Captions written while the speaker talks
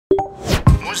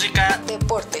música,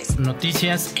 deportes,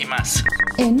 noticias y más.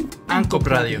 En ANCOP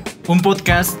Radio, un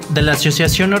podcast de la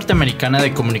Asociación Norteamericana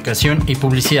de Comunicación y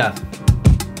Publicidad.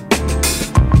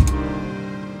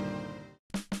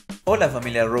 Hola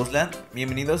familia Roseland,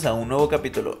 bienvenidos a un nuevo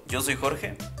capítulo. Yo soy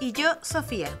Jorge. Y yo,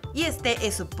 Sofía. Y este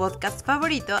es su podcast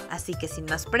favorito, así que sin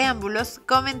más preámbulos,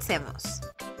 comencemos.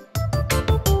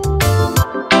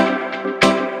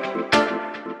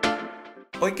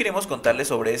 Hoy queremos contarles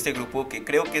sobre este grupo que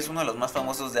creo que es uno de los más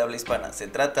famosos de habla hispana. Se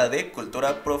trata de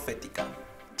Cultura Profética.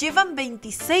 Llevan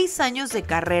 26 años de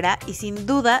carrera y sin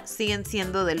duda siguen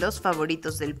siendo de los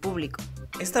favoritos del público.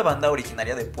 Esta banda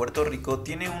originaria de Puerto Rico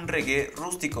tiene un reggae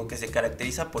rústico que se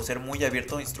caracteriza por ser muy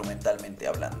abierto instrumentalmente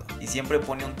hablando y siempre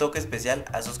pone un toque especial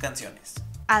a sus canciones.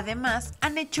 Además,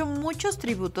 han hecho muchos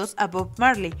tributos a Bob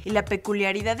Marley y la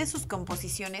peculiaridad de sus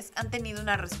composiciones han tenido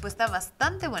una respuesta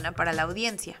bastante buena para la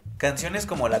audiencia. Canciones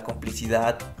como La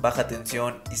Complicidad, Baja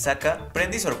Tensión y Saca,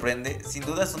 Prende y Sorprende, sin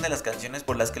duda son de las canciones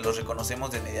por las que los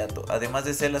reconocemos de inmediato, además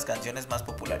de ser las canciones más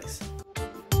populares.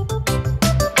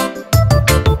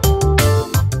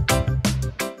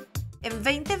 En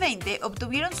 2020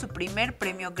 obtuvieron su primer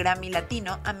premio Grammy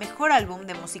Latino a Mejor Álbum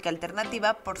de Música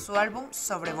Alternativa por su álbum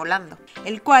Sobrevolando,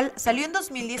 el cual salió en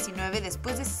 2019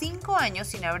 después de 5 años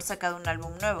sin haber sacado un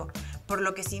álbum nuevo, por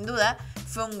lo que sin duda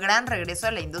fue un gran regreso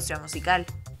a la industria musical.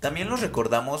 También los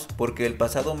recordamos porque el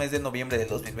pasado mes de noviembre de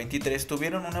 2023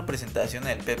 tuvieron una presentación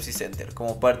en el Pepsi Center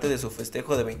como parte de su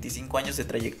festejo de 25 años de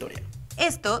trayectoria.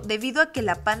 Esto debido a que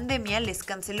la pandemia les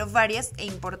canceló varias e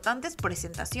importantes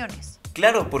presentaciones.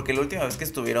 Claro, porque la última vez que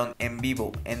estuvieron en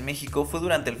vivo en México fue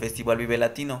durante el Festival Vive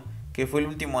Latino, que fue el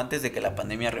último antes de que la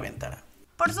pandemia reventara.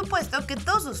 Por supuesto que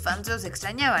todos sus fans los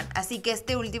extrañaban, así que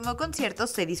este último concierto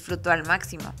se disfrutó al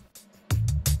máximo.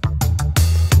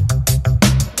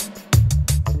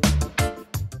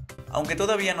 Aunque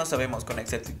todavía no sabemos con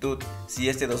exactitud si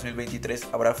este 2023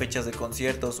 habrá fechas de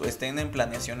conciertos o estén en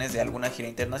planeaciones de alguna gira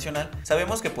internacional,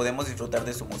 sabemos que podemos disfrutar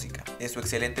de su música, de su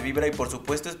excelente vibra y por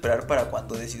supuesto esperar para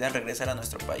cuando decidan regresar a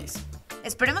nuestro país.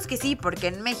 Esperemos que sí, porque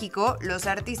en México los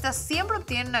artistas siempre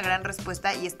obtienen una gran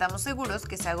respuesta y estamos seguros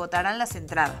que se agotarán las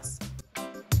entradas.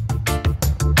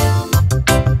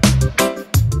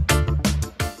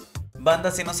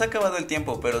 Banda, se nos ha acabado el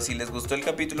tiempo, pero si les gustó el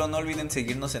capítulo no olviden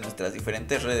seguirnos en nuestras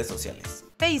diferentes redes sociales.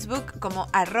 Facebook como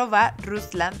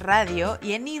 @RuslandRadio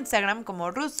y en Instagram como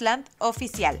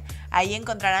RuslandOficial. Ahí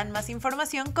encontrarán más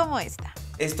información como esta.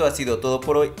 Esto ha sido todo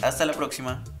por hoy, hasta la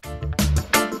próxima.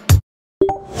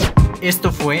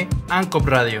 Esto fue ANCOP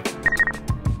Radio,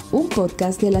 un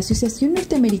podcast de la Asociación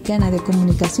Norteamericana de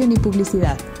Comunicación y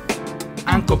Publicidad.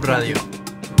 ANCOP Radio.